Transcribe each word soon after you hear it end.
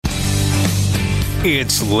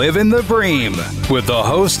It's Livin the Bream with the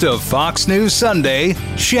host of Fox News Sunday,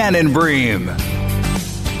 Shannon Bream.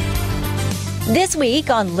 This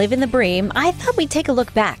week on Livin the Bream, I thought we'd take a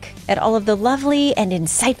look back at all of the lovely and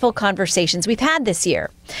insightful conversations we've had this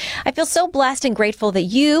year. I feel so blessed and grateful that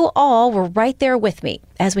you all were right there with me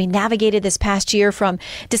as we navigated this past year, from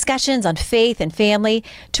discussions on faith and family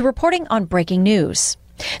to reporting on breaking news.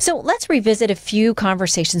 So let's revisit a few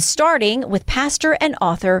conversations, starting with pastor and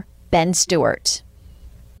author Ben Stewart.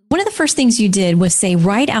 One of the first things you did was say,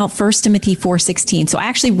 write out 1 Timothy 4:16. So I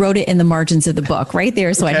actually wrote it in the margins of the book right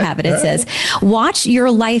there. So I have it. It says, watch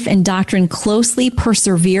your life and doctrine closely,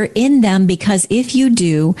 persevere in them, because if you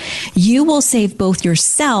do, you will save both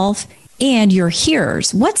yourself and your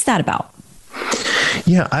hearers. What's that about?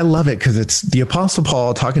 Yeah, I love it because it's the Apostle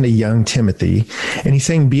Paul talking to young Timothy, and he's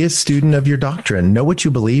saying, be a student of your doctrine. Know what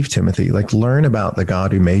you believe, Timothy. Like, learn about the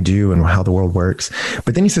God who made you and how the world works.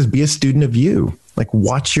 But then he says, be a student of you. Like,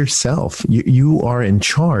 watch yourself. You are in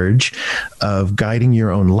charge of guiding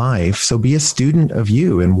your own life. So be a student of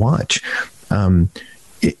you and watch.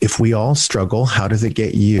 If we all struggle, how does it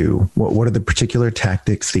get you? What are the particular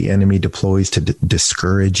tactics the enemy deploys to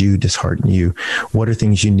discourage you, dishearten you? What are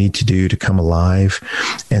things you need to do to come alive?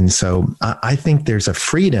 And so I think there's a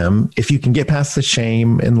freedom, if you can get past the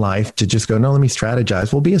shame in life, to just go, no, let me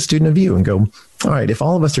strategize. Well, be a student of you and go, all right, if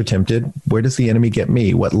all of us are tempted, where does the enemy get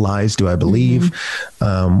me? What lies do I believe?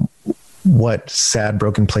 What sad,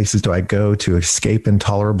 broken places do I go to escape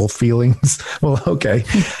intolerable feelings? Well, okay.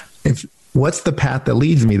 What's the path that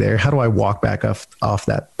leads me there? How do I walk back off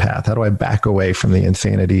that path? How do I back away from the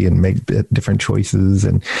insanity and make different choices?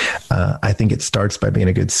 And I think it starts by being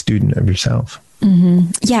a good student of yourself.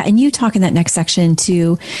 Mm-hmm. Yeah. And you talk in that next section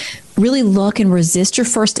to really look and resist your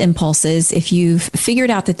first impulses if you've figured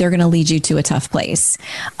out that they're going to lead you to a tough place,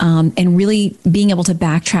 and really being able to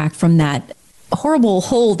backtrack from that horrible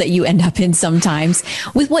hole that you end up in sometimes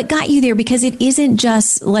with what got you there, because it isn't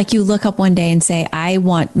just like you look up one day and say, I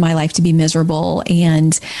want my life to be miserable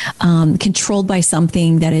and controlled by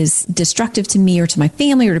something that is destructive to me or to my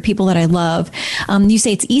family or to people that I love. You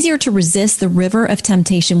say it's easier to resist the river of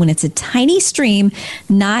temptation when it's a tiny stream,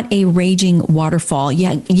 not a raging waterfall.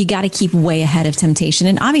 You got to keep way ahead of temptation.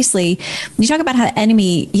 And obviously you talk about how the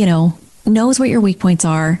enemy, knows what your weak points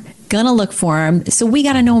are, gonna look for them. So we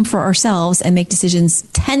got to know them for ourselves and make decisions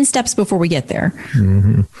 10 steps before we get there.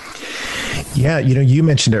 Mm-hmm. Yeah. You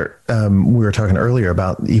mentioned it. We were talking earlier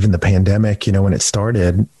about even the pandemic, when it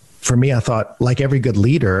started. For me, I thought, like every good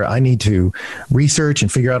leader, I need to research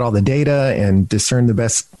and figure out all the data and discern the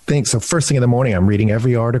best things. So first thing in the morning, I'm reading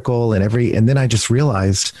every article and then I just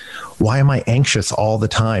realized, why am I anxious all the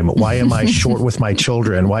time? Why am I short with my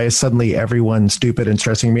children? Why is suddenly everyone stupid and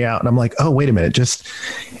stressing me out? And I'm like, oh, wait a minute. Just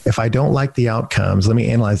if I don't like the outcomes, let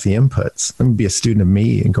me analyze the inputs. Let me be a student of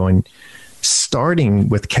me and going, starting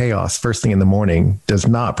with chaos first thing in the morning does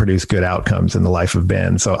not produce good outcomes in the life of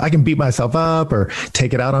Ben. So I can beat myself up or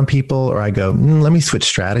take it out on people, or I go, let me switch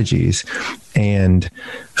strategies. And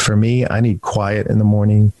for me, I need quiet in the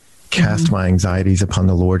morning, cast my anxieties upon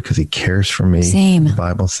the Lord because he cares for me. Same. The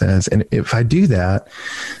Bible says. And if I do that,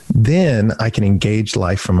 then I can engage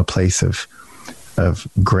life from a place of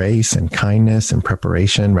grace and kindness and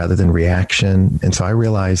preparation rather than reaction. And so I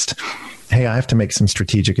realized, hey, I have to make some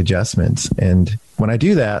strategic adjustments. And when I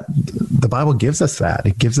do that, the Bible gives us that.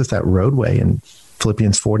 It gives us that roadway in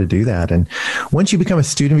Philippians 4 to do that. And once you become a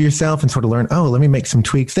student of yourself and sort of learn, let me make some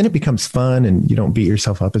tweaks, then it becomes fun and you don't beat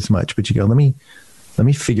yourself up as much, but you go, let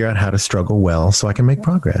me figure out how to struggle well so I can make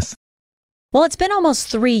progress. Well, it's been almost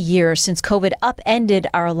 3 years since COVID upended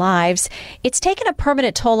our lives. It's taken a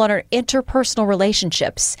permanent toll on our interpersonal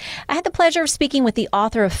relationships. I had the pleasure of speaking with the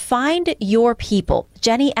author of Find Your People,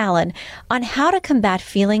 Jenny Allen, on how to combat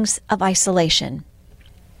feelings of isolation.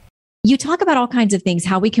 You talk about all kinds of things,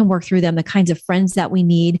 how we can work through them, the kinds of friends that we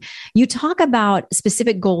need. You talk about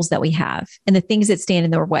specific goals that we have and the things that stand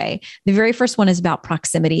in their way. The very first one is about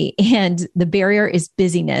proximity, and the barrier is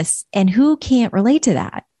busyness. And who can't relate to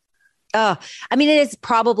that? It is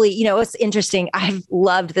probably, it's interesting. I've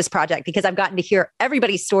loved this project because I've gotten to hear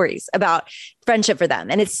everybody's stories about friendship for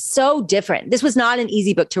them. And it's so different. This was not an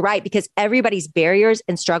easy book to write because everybody's barriers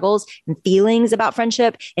and struggles and feelings about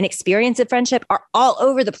friendship and experience of friendship are all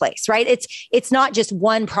over the place, right? It's not just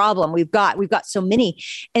one problem. We've got so many.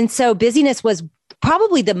 And so busyness was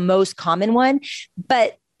probably the most common one,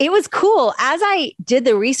 but it was cool. As I did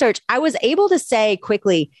the research, I was able to say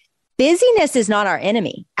quickly, busyness is not our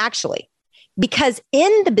enemy, actually, because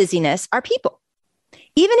in the busyness are people.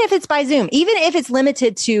 Even if it's by Zoom, even if it's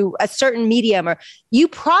limited to a certain medium, or you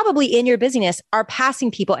probably in your busyness are passing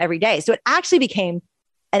people every day. So it actually became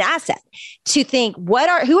an asset to think, who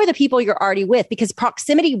are the people you're already with? Because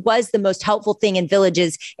proximity was the most helpful thing in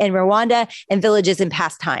villages in Rwanda and villages in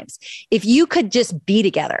past times. If you could just be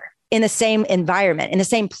together in the same environment, in the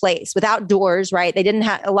same place, without doors, right? They didn't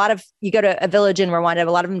have you go to a village in Rwanda,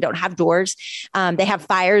 a lot of them don't have doors. They have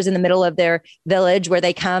fires in the middle of their village where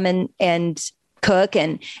they come and cook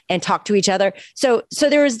and talk to each other. So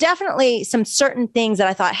there was definitely some certain things that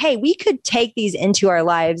I thought, hey, we could take these into our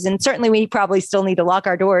lives. And certainly we probably still need to lock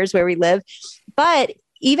our doors where we live. But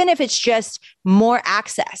even if it's just more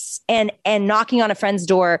access and knocking on a friend's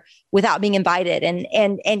door without being invited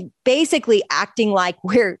and basically acting like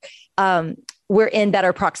we're in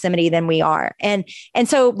better proximity than we are. And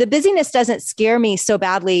so the busyness doesn't scare me so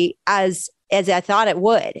badly as I thought it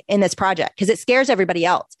would in this project, because it scares everybody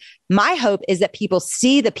else. My hope is that people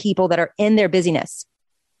see the people that are in their busyness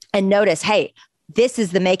and notice, hey, this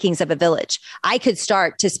is the makings of a village. I could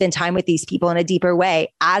start to spend time with these people in a deeper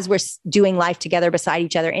way as we're doing life together beside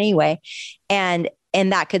each other anyway. And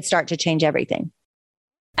that could start to change everything.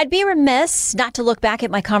 I'd be remiss not to look back at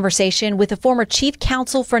my conversation with the former chief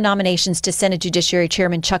counsel for nominations to Senate Judiciary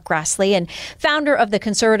Chairman Chuck Grassley and founder of the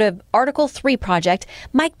conservative Article 3 Project,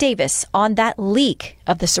 Mike Davis, on that leak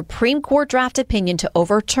of the Supreme Court draft opinion to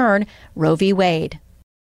overturn Roe v. Wade.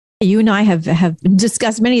 You and I have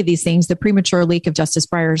discussed many of these things, the premature leak of Justice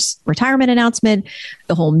Breyer's retirement announcement,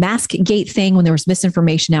 the whole mask gate thing when there was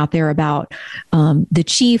misinformation out there about the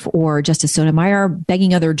chief or Justice Sotomayor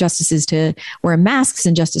begging other justices to wear masks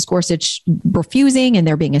and Justice Gorsuch refusing and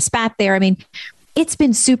there being a spat there. I mean, it's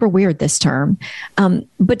been super weird this term.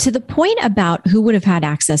 But to the point about who would have had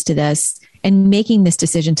access to this and making this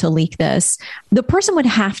decision to leak this, the person would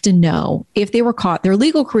have to know if they were caught, their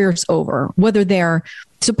legal career is over, whether they're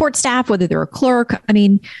support staff, whether they're a clerk. I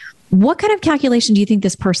mean, what kind of calculation do you think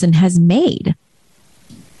this person has made?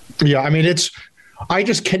 Yeah, I mean, I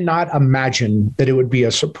just cannot imagine that it would be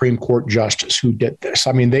a Supreme Court justice who did this.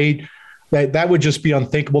 I mean, that would just be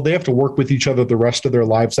unthinkable. They have to work with each other the rest of their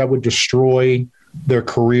lives. That would destroy their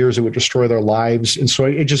careers. It would destroy their lives. And so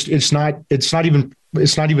it's not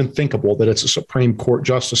even thinkable that it's a Supreme Court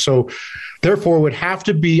justice. So therefore, it would have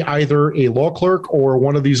to be either a law clerk or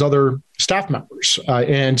one of these other staff members.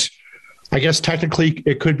 And I guess technically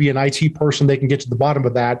it could be an IT person. They can get to the bottom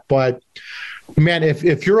of that. But man,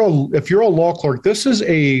 if you're a law clerk, this is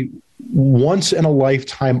a once in a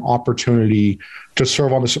lifetime opportunity to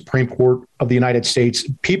serve on the Supreme Court of the United States.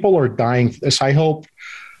 People are dying for this. I hope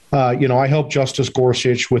Justice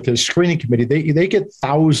Gorsuch with his screening committee, they get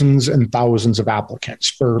thousands and thousands of applicants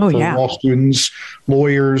for law students,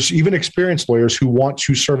 lawyers, even experienced lawyers who want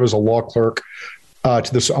to serve as a law clerk on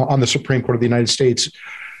the Supreme Court of the United States.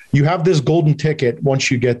 You have this golden ticket.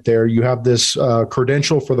 Once you get there, you have this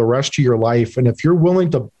credential for the rest of your life. And if you're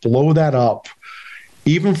willing to blow that up,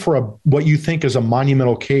 even for what you think is a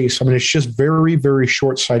monumental case, I mean, it's just very, very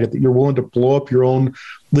short-sighted that you're willing to blow up your own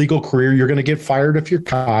legal career. You're going to get fired if you're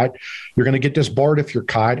caught. You're going to get disbarred if you're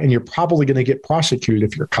caught, and you're probably going to get prosecuted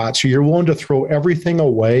if you're caught. So you're willing to throw everything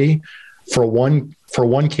away for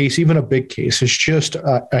one case, even a big case. It's just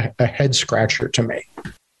a head scratcher to me.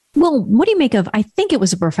 Well, what do you make of, I think it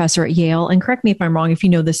was a professor at Yale, and correct me if I'm wrong if you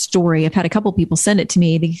know this story. I've had a couple people send it to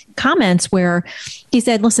me, the comments where he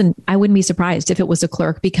said, listen, I wouldn't be surprised if it was a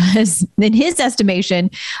clerk because in his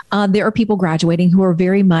estimation, there are people graduating who are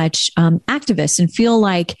very much activists and feel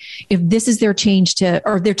like if this is their chance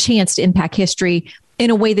to impact history in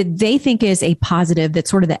a way that they think is a positive, that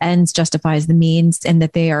sort of the ends justifies the means, and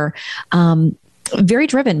that they are very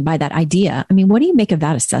driven by that idea. I mean, what do you make of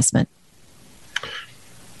that assessment?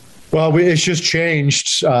 Well, it's just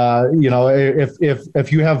changed.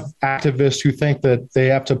 If you have activists who think that they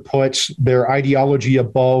have to put their ideology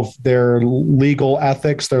above their legal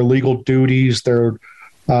ethics, their legal duties,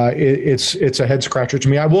 it's a head scratcher to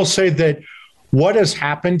me. I will say that what has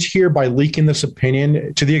happened here by leaking this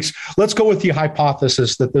opinion let's go with the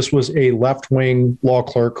hypothesis that this was a left-wing law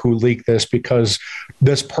clerk who leaked this because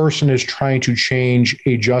this person is trying to change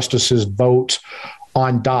a justice's vote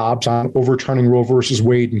on Dobbs, on overturning Roe versus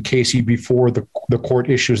Wade and Casey before the court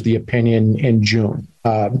issues the opinion in June.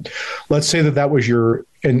 Let's say that was your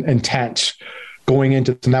intent going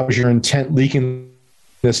into this, and that was your intent leaking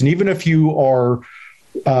this. And even if you are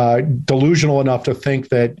delusional enough to think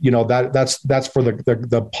that that's for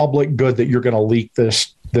the public good that you're going to leak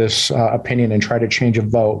this opinion and try to change a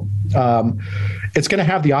vote, it's going to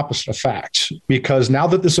have the opposite effect, because now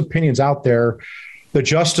that this opinion's out there, the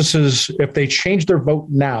justices, if they change their vote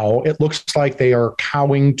now, it looks like they are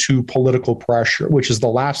cowing to political pressure, which is the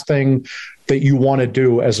last thing that you want to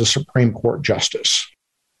do as a Supreme Court justice.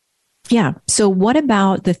 Yeah. So what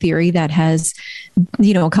about the theory that has,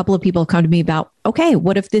 a couple of people have come to me about, okay,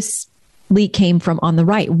 what if this leak came from on the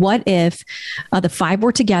right? What if the five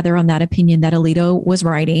were together on that opinion that Alito was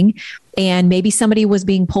writing, and maybe somebody was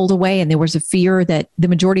being pulled away and there was a fear that the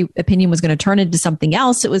majority opinion was going to turn into something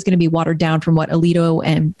else? It was going to be watered down from what Alito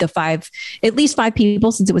and at least five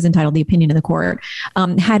people, since it was entitled The Opinion in the Court,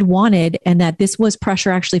 had wanted, and that this was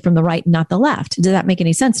pressure actually from the right, not the left. Does that make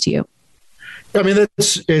any sense to you? I mean,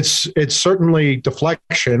 it's certainly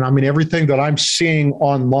deflection. I mean, everything that I'm seeing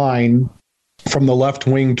online from the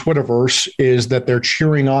left-wing Twitterverse is that they're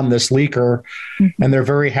cheering on this leaker, and they're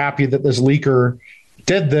very happy that this leaker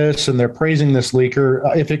did this, and they're praising this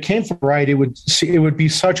leaker. If it came from right, it would be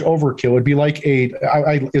such overkill. It'd be like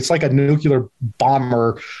it's like a nuclear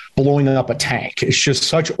bomber blowing up a tank. It's just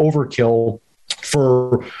such overkill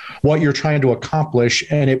for what you're trying to accomplish,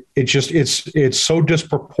 and it's so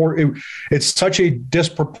disproportionate. It's such a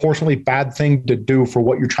disproportionately bad thing to do for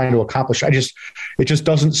what you're trying to accomplish. It just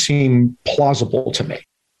doesn't seem plausible to me.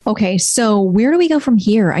 Okay, so where do we go from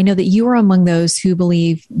here? I know that you are among those who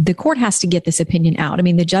believe the court has to get this opinion out. I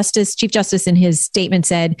mean, the Chief Justice in his statement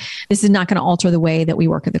said, this is not going to alter the way that we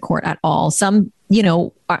work at the court at all. Some,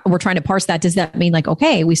 we're trying to parse that. Does that mean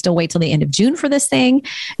okay, we still wait till the end of June for this thing?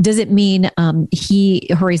 Does it mean he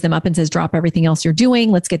hurries them up and says, drop everything else you're doing,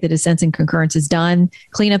 let's get the dissents and concurrences done,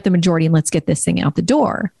 clean up the majority, and let's get this thing out the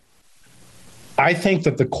door? I think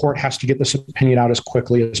that the court has to get this opinion out as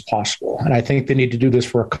quickly as possible. And I think they need to do this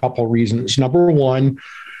for a couple of reasons. Number one,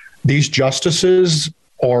 these justices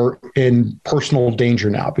are in personal danger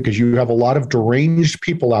now because you have a lot of deranged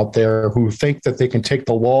people out there who think that they can take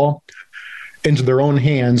the law into their own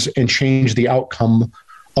hands and change the outcome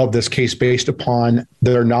of this case based upon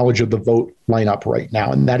their knowledge of the vote lineup right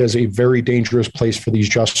now. And that is a very dangerous place for these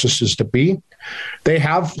justices to be. They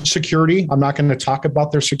have security. I'm not going to talk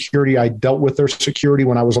about their security. I dealt with their security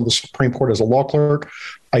when I was on the Supreme Court as a law clerk.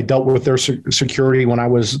 I dealt with their security when I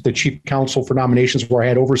was the chief counsel for nominations, where I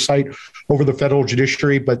had oversight over the federal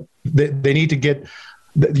judiciary. But they need to get,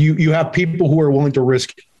 you have people who are willing to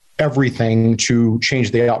risk everything to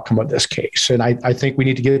change the outcome of this case. And I think we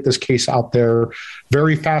need to get this case out there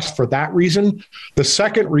very fast for that reason. The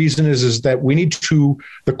second reason is that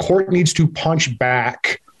the court needs to punch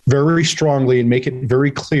back very strongly and make it very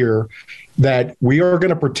clear that we are going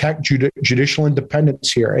to protect judicial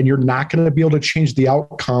independence here. And you're not going to be able to change the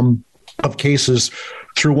outcome of cases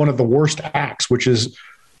through one of the worst acts, which is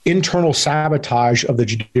internal sabotage of the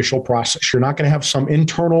judicial process. You're not going to have some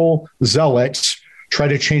internal zealots try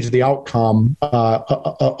to change the outcome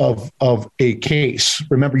of a case.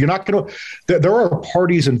 Remember, you're not going to, there are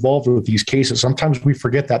parties involved with these cases. Sometimes we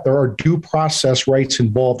forget that there are due process rights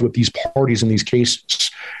involved with these parties in these cases.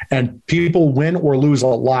 And people win or lose a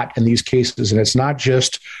lot in these cases. And it's not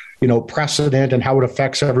just, precedent and how it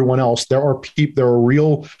affects everyone else. There are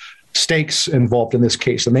real stakes involved in this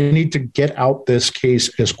case, and they need to get out this case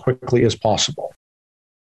as quickly as possible.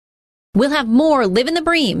 We'll have more Live in the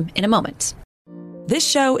Bream in a moment. This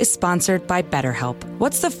show is sponsored by BetterHelp.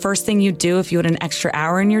 What's the first thing you'd do if you had an extra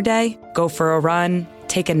hour in your day? Go for a run,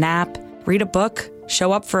 take a nap, read a book,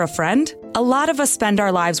 show up for a friend? A lot of us spend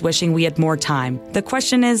our lives wishing we had more time. The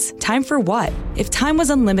question is, time for what? If time was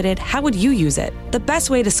unlimited, how would you use it? The best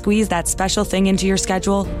way to squeeze that special thing into your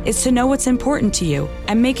schedule is to know what's important to you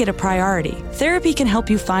and make it a priority. Therapy can help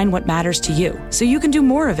you find what matters to you, so you can do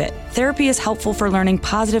more of it. Therapy is helpful for learning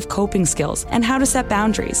positive coping skills and how to set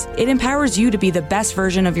boundaries. It empowers you to be the best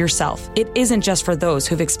version of yourself. It isn't just for those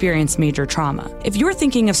who've experienced major trauma. If you're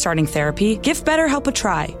thinking of starting therapy, give BetterHelp a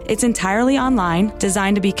try. It's entirely online,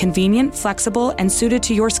 designed to be convenient, flexible, and suited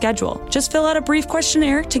to your schedule. Just fill out a brief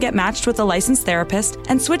questionnaire to get matched with a licensed therapist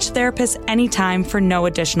and switch therapists anytime for no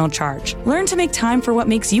additional charge. Learn to make time for what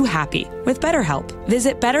makes you happy with BetterHelp.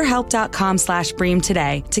 Visit betterhelp.com/Bream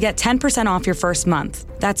today to get 10% off your first month.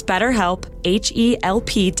 That's BetterHelp,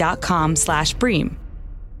 HELP.com/Bream.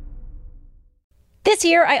 This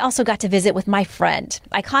year, I also got to visit with my friend,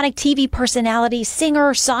 iconic TV personality,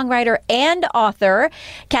 singer, songwriter, and author,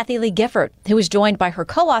 Kathie Lee Gifford, who was joined by her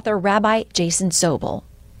co-author, Rabbi Jason Sobel.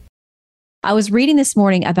 I was reading this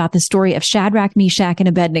morning about the story of Shadrach, Meshach, and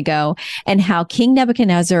Abednego and how King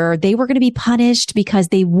Nebuchadnezzar, they were going to be punished because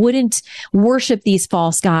they wouldn't worship these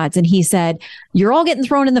false gods. And he said, you're all getting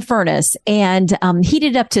thrown in the furnace, and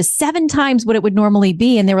heated up to 7 times what it would normally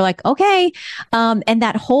be. And they were like, okay. And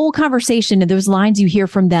that whole conversation and those lines you hear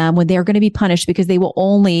from them when they're going to be punished because they will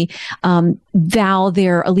only vow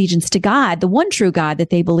their allegiance to God, the one true God that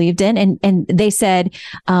they believed in. And they said,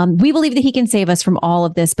 we believe that he can save us from all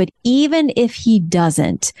of this, but even if he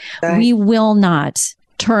doesn't, we will not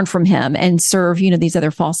turn from him and serve, these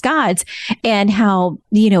other false gods, and how,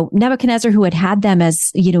 Nebuchadnezzar, who had them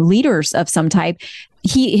as, leaders of some type,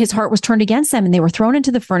 his heart was turned against them, and they were thrown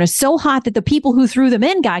into the furnace so hot that the people who threw them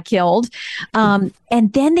in got killed. And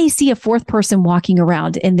then they see a fourth person walking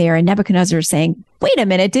around in there, and Nebuchadnezzar is saying, wait a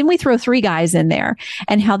minute, didn't we throw 3 guys in there?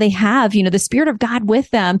 And how they have, the Spirit of God with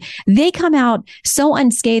them. They come out so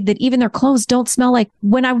unscathed that even their clothes don't smell like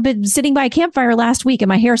when I've been sitting by a campfire last week and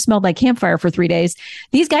my hair smelled like campfire for 3 days.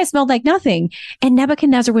 These guys smelled like nothing. And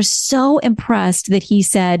Nebuchadnezzar was so impressed that he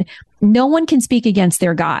said, no one can speak against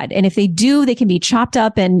their God. And if they do, they can be chopped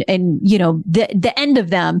up and the end of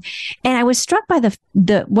them. And I was struck by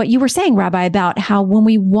the what you were saying, Rabbi, about how when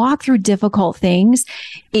we walk through difficult things,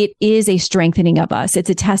 it is a strengthening of us. It's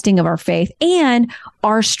a testing of our faith, and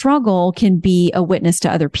our struggle can be a witness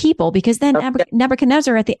to other people, because then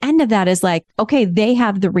Nebuchadnezzar at the end of that is like, okay, they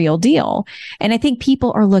have the real deal. And I think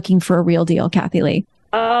people are looking for a real deal, Kathy Lee.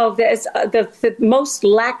 Oh, there's the most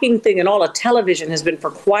lacking thing in all of television has been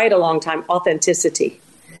for quite a long time, authenticity.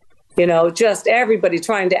 Just everybody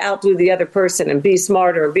trying to outdo the other person and be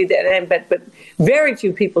smarter and be that, but very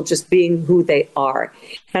few people just being who they are.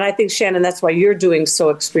 And I think, Shannon, that's why you're doing so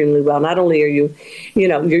extremely well. Not only are you,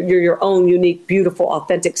 you're your own unique, beautiful,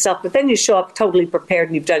 authentic self, but then you show up totally prepared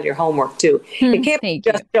and you've done your homework too. It can't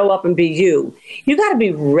just show up and be you. You got to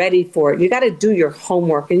be ready for it. You got to do your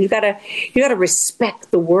homework, and you got to respect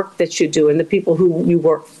the work that you do and the people who you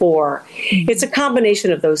work for. It's a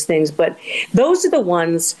combination of those things, but those are the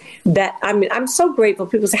ones that, I'm so grateful.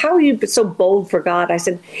 People say, how are you so bold for God? I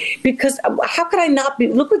said, because how could I not be?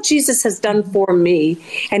 Look what Jesus has done for me.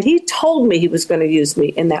 And he told me he was going to use me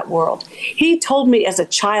in that world. He told me as a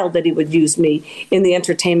child that he would use me in the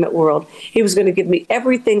entertainment world. He was going to give me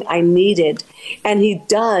everything I needed. And he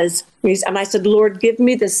does. And I said, Lord, give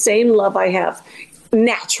me the same love I have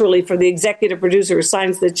naturally for the executive producer who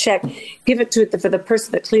signs the check. Give it for the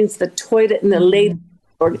person that cleans the toilet and the lady.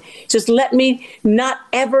 Lord, just let me not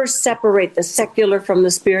ever separate the secular from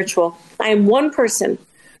the spiritual. I am one person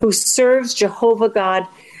who serves Jehovah God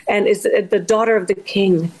and is the daughter of the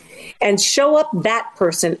King. And show up that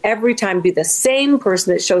person every time. Be the same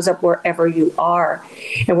person that shows up wherever you are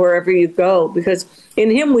and wherever you go. Because in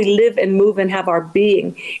him we live and move and have our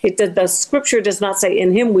being. The scripture does not say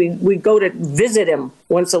in him we go to visit him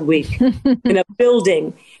once a week in a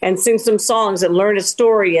building and sing some songs and learn a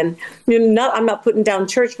story. And I'm not putting down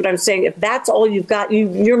church, but I'm saying if that's all you've got,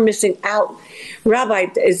 you're missing out. Rabbi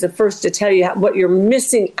is the first to tell you what you're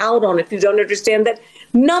missing out on if you don't understand that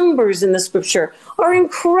numbers in the scripture are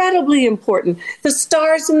incredibly important. The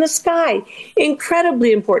stars in the sky,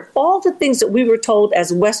 incredibly important. All the things that we were told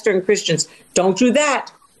as Western Christians, don't do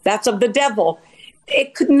that. That's of the devil.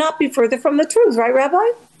 It could not be further from the truth, right, Rabbi?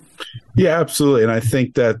 Yeah, absolutely. And I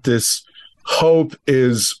think that this hope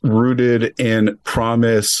is rooted in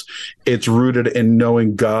promise. It's rooted in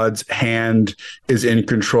knowing God's hand is in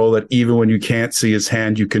control, that even when you can't see his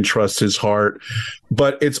hand, you can trust his heart.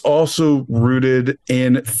 But it's also rooted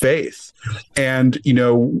in faith. And,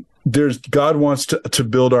 God wants to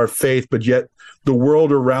build our faith, but yet the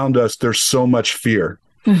world around us, there's so much fear.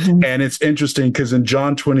 Mm-hmm. And it's interesting because in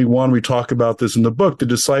John 21, we talk about this in the book. The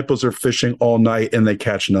disciples are fishing all night and they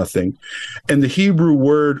catch nothing. And the Hebrew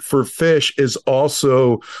word for fish is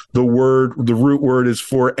also the root word is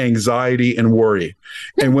for anxiety and worry.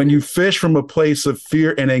 And when you fish from a place of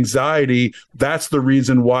fear and anxiety, that's the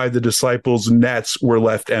reason why the disciples' nets were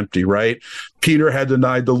left empty, right? Peter had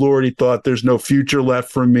denied the Lord. He thought there's no future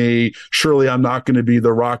left for me. Surely I'm not going to be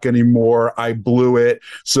the rock anymore. I blew it.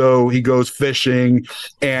 So he goes fishing.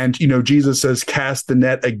 And, Jesus says, cast the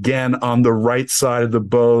net again on the right side of the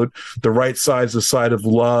boat. The right side is the side of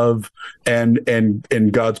love and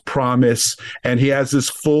God's promise. And he has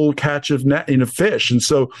this full catch of fish. And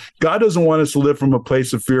so God doesn't want us to live from a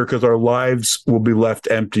place of fear because our lives will be left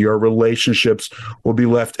empty. Our relationships will be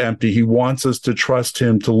left empty. He wants us to trust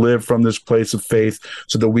him, to live from this place of faith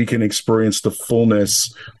so that we can experience the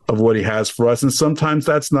fullness of what he has for us. And sometimes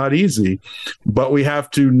that's not easy, but we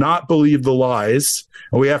have to not believe the lies,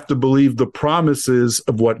 and we have to believe the promises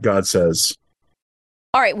of what God says.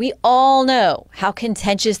 All right, we all know how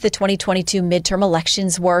contentious the 2022 midterm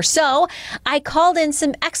elections were, so I called in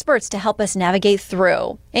some experts to help us navigate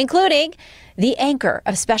through, including the anchor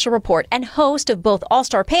of Special Report and host of both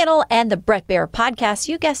All-Star Panel and the Bret Baier podcast.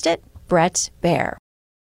 You guessed it, Bret Baier.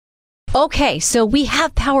 Okay, so we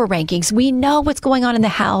have power rankings. We know what's going on in the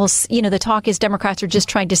House. The talk is Democrats are just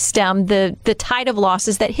trying to stem the tide of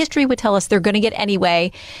losses that history would tell us they're going to get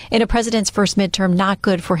anyway in a president's first midterm. Not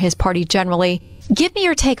good for his party generally. Give me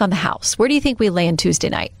your take on the House. Where do you think we land Tuesday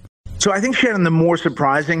night? So I think, Shannon, the more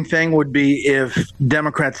surprising thing would be if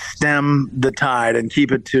Democrats stem the tide and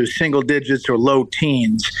keep it to single digits or low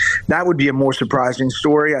teens. That would be a more surprising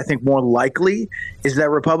story. I think more likely is that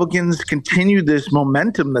Republicans continue this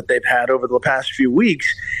momentum that they've had over the past few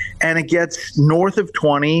weeks, and it gets north of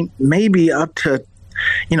 20, maybe up to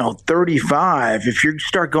 35. If you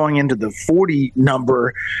start going into the 40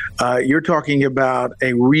 number, you're talking about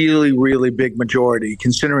a really, really big majority,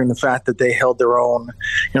 considering the fact that they held their own,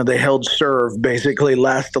 they held serve basically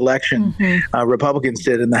last election. Republicans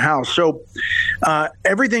did in the House. So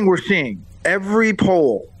everything we're seeing, every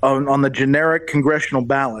poll on the generic congressional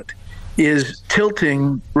ballot is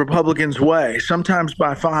tilting Republicans' way, sometimes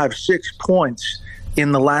by 5-6 points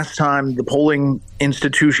in the last time the polling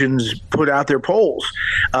institutions put out their polls.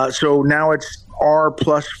 So now it's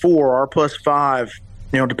R+4, R+5,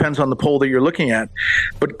 depends on the poll that you're looking at.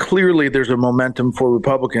 But clearly there's a momentum for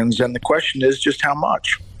Republicans, and the question is just how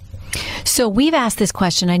much. So we've asked this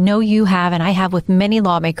question. I know you have, and I have with many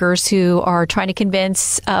lawmakers who are trying to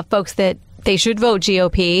convince folks that they should vote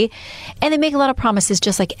GOP, and they make a lot of promises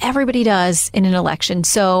just like everybody does in an election.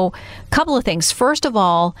 So a couple of things. First of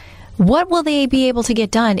all, what will they be able to get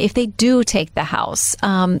done if they do take the House?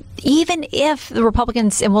 Even if the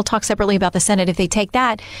Republicans, and we'll talk separately about the Senate, if they take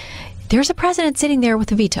that, there's a president sitting there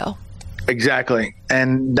with a veto. Exactly.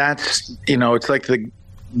 And that's, it's like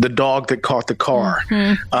the dog that caught the car.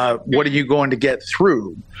 What are you going to get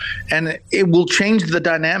through? And it will change the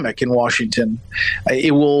dynamic in Washington.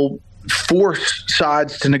 It will force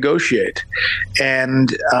sides to negotiate. And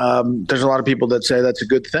there's a lot of people that say that's a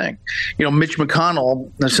good thing. Mitch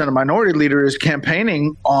McConnell, the Senate Minority Leader, is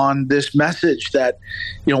campaigning on this message that,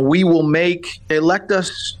 we will elect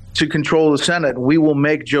us to control the Senate. We will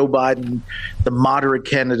make Joe Biden the moderate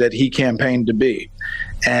candidate he campaigned to be.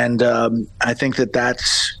 And I think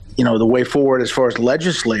that's the way forward as far as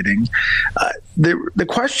legislating. The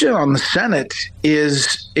question on the Senate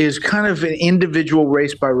is kind of an individual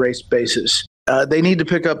race by race basis. They need to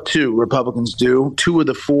pick up 2. Republicans do 2 of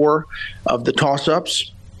the 4 of the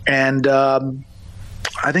toss-ups, and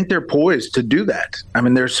I think they're poised to do that. I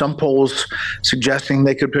mean, there's some polls suggesting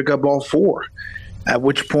they could pick up all 4. At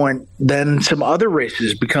which point, then some other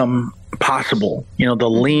races become possible. The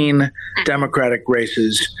lean Democratic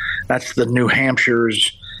races. That's the New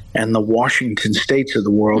Hampshires and the Washington states of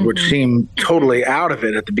the world, which seem totally out of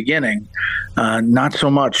it at the beginning. Not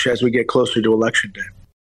so much as we get closer to Election Day.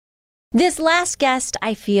 This last guest,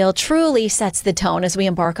 I feel, truly sets the tone as we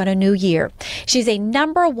embark on a new year. She's a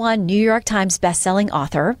 #1 New York Times bestselling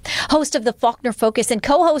author, host of the Faulkner Focus, and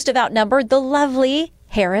co-host of Outnumbered, the lovely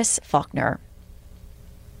Harris Faulkner.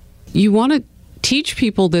 You want to teach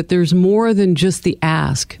people that there's more than just the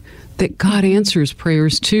ask, that God answers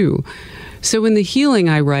prayers too. So in the healing,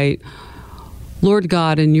 I write, Lord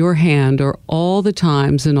God, in your hand are all the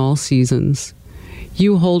times and all seasons.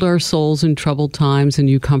 You hold our souls in troubled times, and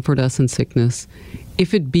you comfort us in sickness.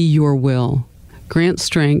 If it be your will, grant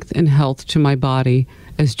strength and health to my body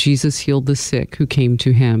as Jesus healed the sick who came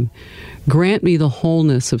to him. Grant me the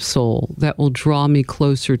wholeness of soul that will draw me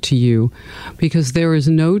closer to you, because there is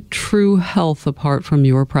no true health apart from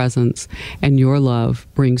your presence, and your love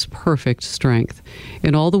brings perfect strength.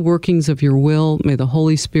 In all the workings of your will, may the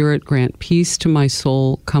Holy Spirit grant peace to my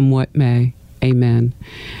soul, come what may. Amen.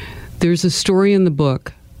 There's a story in the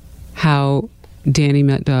book how Danny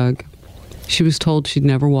met Doug. She was told she'd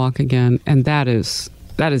never walk again, and that is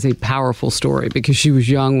a powerful story because she was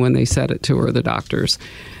young when they said it to her, the doctors.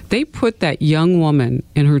 They put that young woman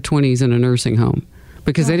in her 20s in a nursing home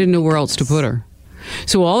because they didn't know where else to put her.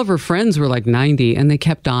 So all of her friends were like 90 and they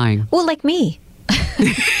kept dying. Well, like me.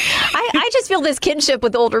 I just feel this kinship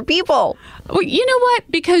with older people. Well, you know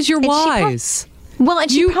what? Because you're wise.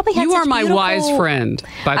 And she probably had You such are my beautiful... wise friend,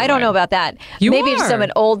 by the way. I don't know about that. Maybe just I'm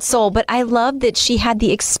an old soul, but I love that she had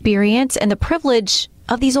the experience and the privilege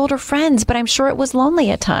of these older friends, but I'm sure it was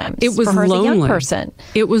lonely at times. It was for her lonely. As a young person.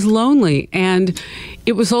 It was lonely, and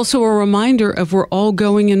it was also a reminder of we're all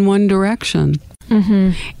going in one direction.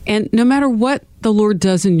 And no matter what the Lord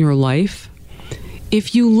does in your life,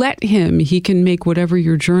 if you let him, he can make whatever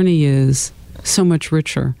your journey is so much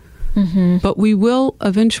richer. But we will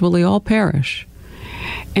eventually all perish.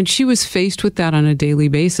 And she was faced with that on a daily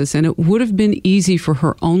basis, and it would have been easy for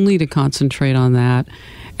her only to concentrate on that,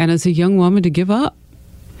 and as a young woman to give up.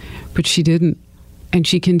 But she didn't. And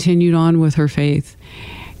she continued on with her faith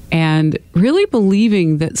and really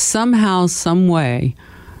believing that somehow, some way,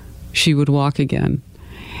 she would walk again.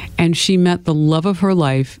 And she met the love of her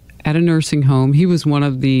life at a nursing home. He was one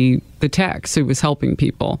of the techs who was helping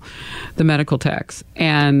people, the medical techs.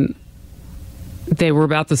 And they were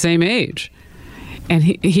about the same age. And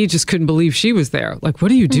he just couldn't believe she was there. Like,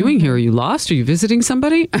 what are you doing here? Are you lost? Are you visiting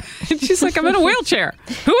somebody? And she's like, I'm in a wheelchair.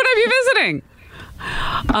 Who would I be visiting?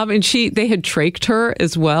 And they had trached her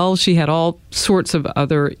as well. She had all sorts of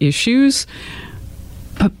other issues.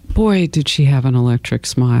 But boy, did she have an electric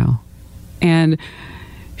smile. And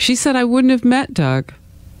she said, I wouldn't have met Doug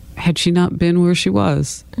had she not been where she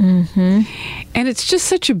was. And it's just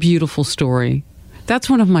such a beautiful story. That's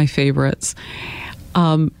one of my favorites.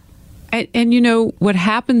 And you know, what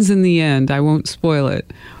happens in the end, I won't spoil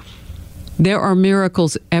it. There are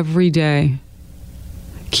miracles every day.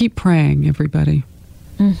 Keep praying, everybody.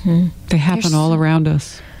 They happen all around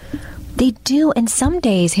us. They do. And some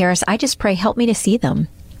days, Harris, I just pray, help me to see them.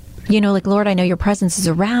 You know, like, Lord, I know your presence is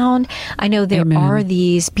around. I know there are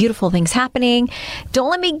these beautiful things happening.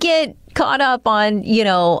 Don't let me get caught up on, you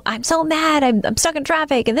know, I'm so mad. I'm stuck in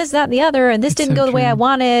traffic and this, that, and the other. And this didn't go the way I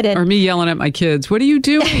wanted. And, or me yelling at my kids. What are you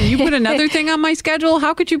doing? You put another thing on my schedule?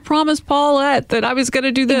 How could you promise Paulette that I was going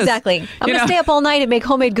to do this? Exactly. I'm going to stay up all night and make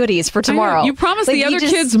homemade goodies for tomorrow. You promised the other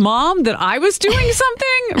kid's mom that I was doing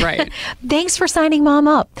something? Right. Thanks for signing mom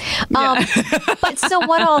up. But so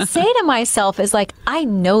what I'll say to myself is like, I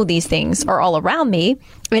know these things are all around me.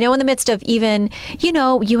 I know in the midst of even, you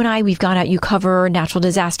know, you and I, we've gone out, you cover natural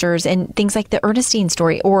disasters and things like the Ernestine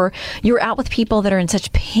story, or you're out with people that are in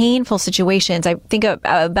such painful situations. I think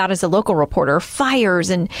about as a local reporter, fires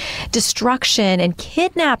and destruction and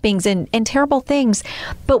kidnappings and terrible things.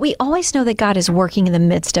 But we always know that God is working in the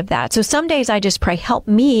midst of that. So some days I just pray, help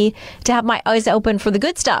me to have my eyes open for the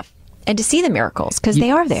good stuff and to see the miracles because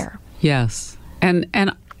they are there. Yes. And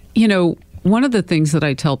you know, one of the things that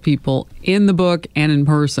I tell people in the book and in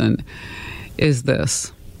person is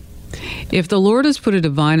this. If the Lord has put a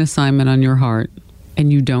divine assignment on your heart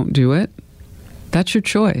and you don't do it, that's your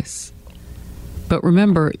choice. But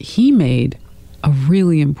remember, he made a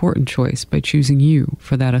really important choice by choosing you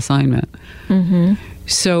for that assignment.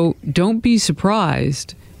 So don't be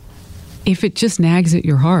surprised if it just nags at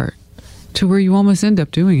your heart to where you almost end up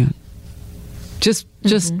doing it. Just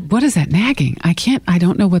what is that nagging? I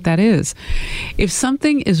don't know what that is. If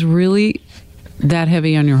something is really that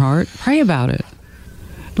heavy on your heart, pray about it.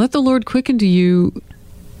 Let the Lord quicken to you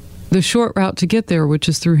the short route to get there, which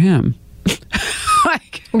is through him.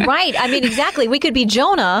 Right. I mean, exactly. We could be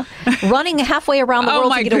Jonah running halfway around the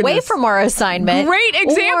world to get away from our assignment. Great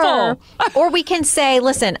example. Or we can say,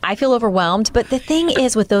 listen, I feel overwhelmed. But the thing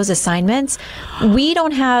is with those assignments, we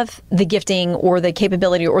don't have the gifting or the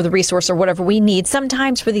capability or the resource or whatever we need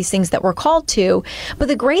sometimes for these things that we're called to. But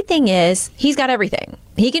the great thing is he's got everything.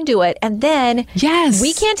 He can do it. And then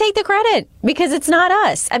we can't take the credit because it's not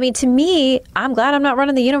us. I mean, to me, I'm glad I'm not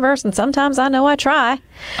running the universe. And sometimes I know I try.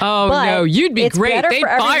 Oh, no, you'd be great. They'd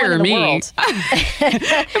fire me.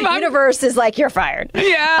 Universe is like, you're fired.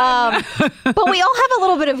 Yeah. But we all have a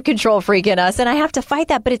little bit of a control freak in us. And I have to fight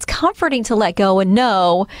that. But it's comforting to let go and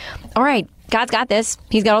know, all right, God's got this.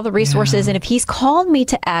 He's got all the resources. And if he's called me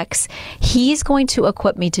to X, he's going to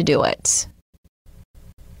equip me to do it.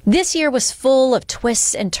 This year was full of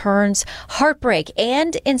twists and turns, heartbreak,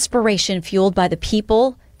 and inspiration fueled by the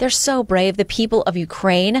people. They're so brave, the people of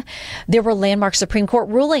Ukraine. There were landmark Supreme Court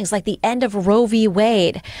rulings like the end of Roe v.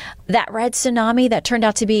 Wade, that red tsunami that turned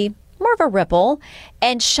out to be more of a ripple,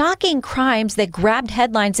 and shocking crimes that grabbed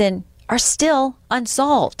headlines and are still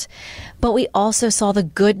unsolved. But we also saw the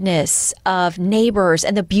goodness of neighbors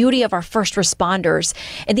and the beauty of our first responders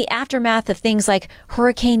in the aftermath of things like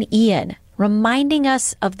Hurricane Ian, reminding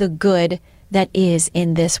us of the good that is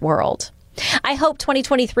in this world. I hope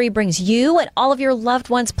 2023 brings you and all of your loved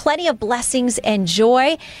ones plenty of blessings and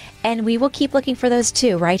joy, and we will keep looking for those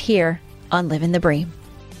too right here on Livin the Bream.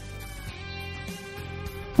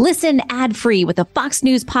 Listen ad-free with a Fox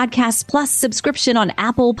News Podcast Plus subscription on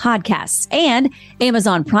Apple Podcasts, and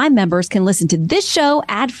Amazon Prime members can listen to this show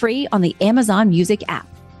ad-free on the Amazon Music app.